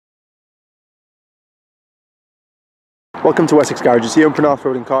Welcome to Wessex Garages here on Penarth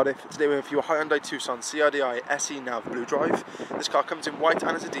Road in Cardiff. Today we have for you a Hyundai Tucson CRDI SE Nav Blue Drive. This car comes in white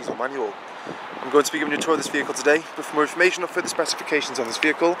and is a diesel manual. I'm going to be giving you a tour of this vehicle today, but for more information or further specifications on this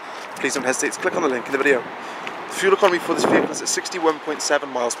vehicle, please don't hesitate to click on the link in the video. The fuel economy for this vehicle is at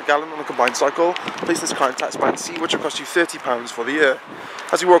 61.7 miles per gallon on a combined cycle. Place this car in tax band C, which will cost you £30 for the year.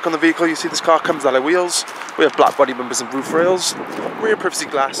 As you walk on the vehicle, you see this car comes with alloy wheels. We have black body bumpers and roof rails, rear privacy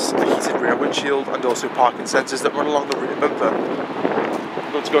glass, a heated rear windshield, and also parking sensors that run along the rear bumper.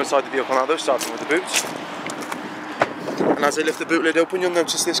 I'm going to go inside the vehicle now though, starting with the boot. And as I lift the boot lid open, you'll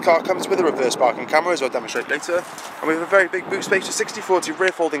notice this car comes with a reverse parking camera, as I'll demonstrate later. And we have a very big boot space with 60/40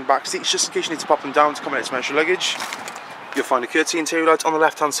 rear folding back seats, just in case you need to pop them down to accommodate some extra luggage. You'll find a courtesy interior light on the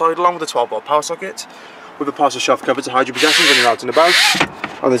left hand side, along with a 12-volt power socket, with a parcel shelf cover to hide your possessions when you're out and about.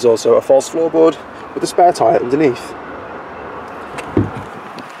 And there's also a false floorboard with a spare tyre underneath.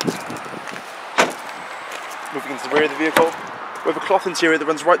 Moving into the rear of the vehicle, we have a cloth interior that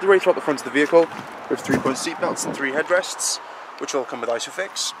runs right the way throughout the front of the vehicle, with 3-point seat belts and 3 headrests, which all come with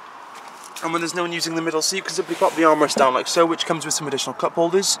ISOFIX. And when there's no one using the middle seat, you can simply pop the armrest down like so, which comes with some additional cup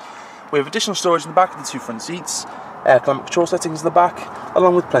holders. We have additional storage in the back of the 2 front seats, air climate control settings in the back,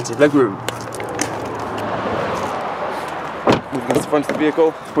 along with plenty of legroom. Moving into the front of the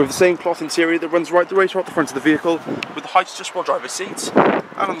vehicle, we have the same cloth interior that runs right the way throughout the front of the vehicle, with the height adjustable driver's seat.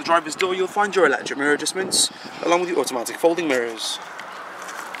 And on the driver's door you'll find your electric mirror adjustments, along with your automatic folding mirrors.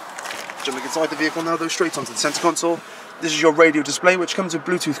 Jumping inside the vehicle now though, straight onto the centre console. This is your radio display, which comes with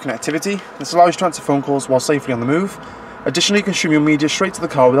Bluetooth connectivity. This allows you to answer phone calls while safely on the move. Additionally, you can stream your media straight to the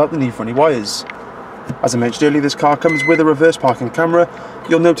car without the need for any wires. As I mentioned earlier, this car comes with a reverse parking camera.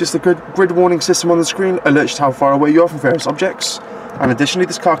 You'll notice the grid warning system on the screen alerts how far away you are from various objects. And additionally,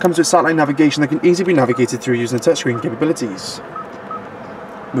 this car comes with satellite navigation that can easily be navigated through using the touchscreen capabilities.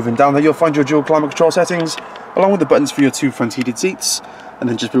 Moving down there, you'll find your dual climate control settings, along with the buttons for your 2 front heated seats. And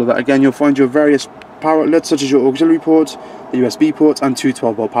then just below that again, you'll find your various power outlets, such as your auxiliary port, a USB port, and 2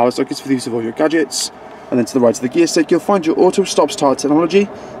 12-volt power sockets for the use of all your gadgets. And then to the right of the gear stick, you'll find your auto stop-start technology.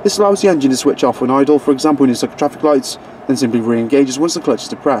 This allows the engine to switch off when idle, for example when you're stuck at traffic lights, then simply re-engages once the clutch is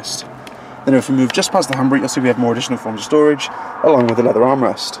depressed. Then if we move just past the handbrake, you'll see we have more additional forms of storage, along with a leather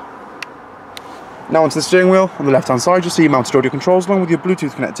armrest. Now onto the steering wheel. On the left hand side you'll see your mounted audio controls along with your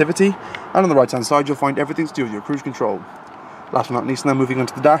Bluetooth connectivity, and on the right hand side you'll find everything to do with your cruise control. Last but not least, now moving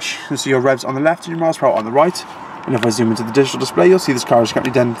onto the dash, you'll see your revs on the left and your miles per hour on the right. And if I zoom into the digital display, you'll see this car has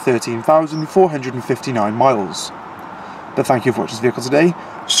currently done 13,459 miles. But thank you for watching this vehicle today.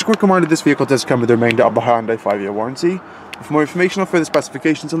 Just a quick reminder, this vehicle does come with the remainder of the Hyundai 5-year warranty. For more information or further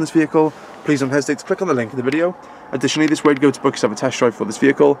specifications on this vehicle, please don't hesitate to click on the link in the video. Additionally, this way to go to book yourself a test drive for this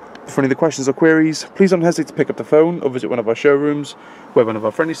vehicle. For any other questions or queries, please don't hesitate to pick up the phone or visit one of our showrooms, where one of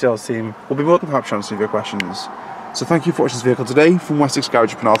our friendly sales team will be more than happy to answer your questions. So thank you for watching this vehicle today from Wessex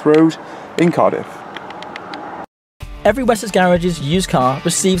Garage Penarth Road in Cardiff. Every Wessex Garage's used car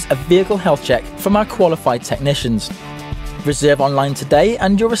receives a vehicle health check from our qualified technicians. Reserve online today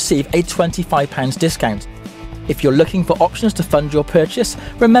and you'll receive a £25 discount. If you're looking for options to fund your purchase,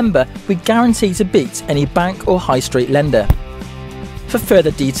 remember we guarantee to beat any bank or high street lender. For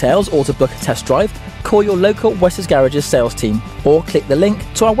further details or to book a test drive, call your local Wessex Garages sales team or click the link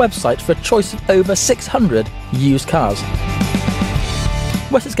to our website for a choice of over 600 used cars.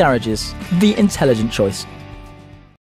 Wessex Garages, the intelligent choice.